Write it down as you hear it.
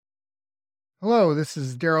Hello, this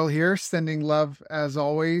is Daryl here, sending love as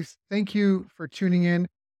always. Thank you for tuning in.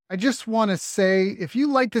 I just want to say if you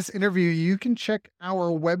like this interview, you can check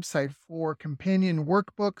our website for companion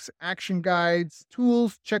workbooks, action guides,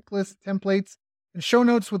 tools, checklists, templates, and show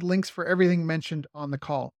notes with links for everything mentioned on the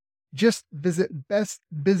call. Just visit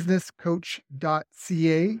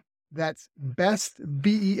bestbusinesscoach.ca. That's best,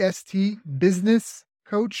 B-E-S-T,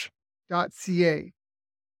 businesscoach.ca.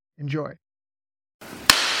 Enjoy.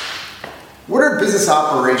 What are business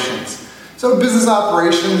operations? So business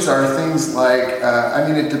operations are things like,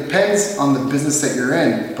 it depends on the business that you're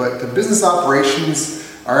in, but the business operations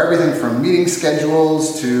are everything from meeting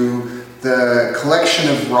schedules to the collection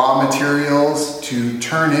of raw materials to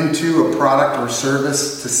turn into a product or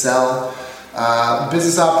service to sell.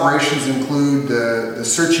 Business operations include the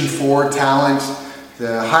searching for talent,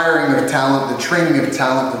 the hiring of talent, the training of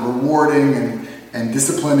talent, the rewarding and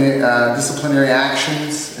disciplinary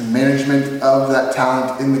actions and management of that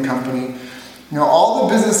talent in the company. All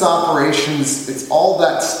the business operations, it's all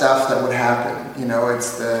that stuff that would happen.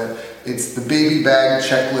 It's the baby bag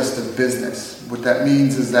checklist of business. What that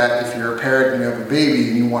means is that if you're a parent and you have a baby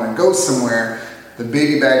and you want to go somewhere, the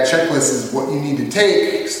baby bag checklist is what you need to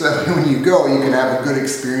take so that when you go, you can have a good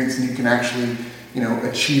experience and you can actually,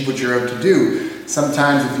 achieve what you're out to do.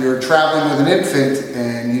 Sometimes if you're traveling with an infant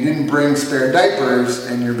and you didn't bring spare diapers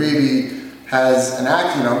and your baby has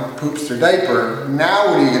poops their diaper, now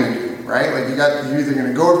what are you going to do, right? Like you're either going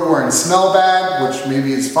to go everywhere and smell bad, which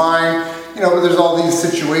maybe is fine, but there's all these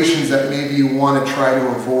situations that maybe you want to try to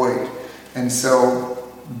avoid. And so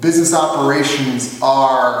business operations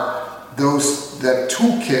are that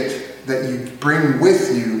toolkit that you bring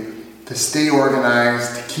with you to stay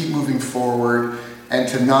organized, to keep moving forward, and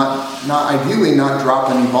to not drop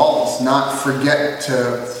any balls, not forget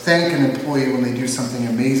to thank an employee when they do something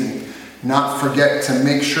amazing, not forget to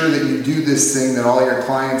make sure that you do this thing that all your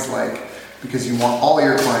clients like, because you want all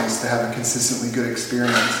your clients to have a consistently good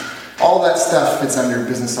experience. All that stuff fits under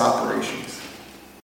business operations.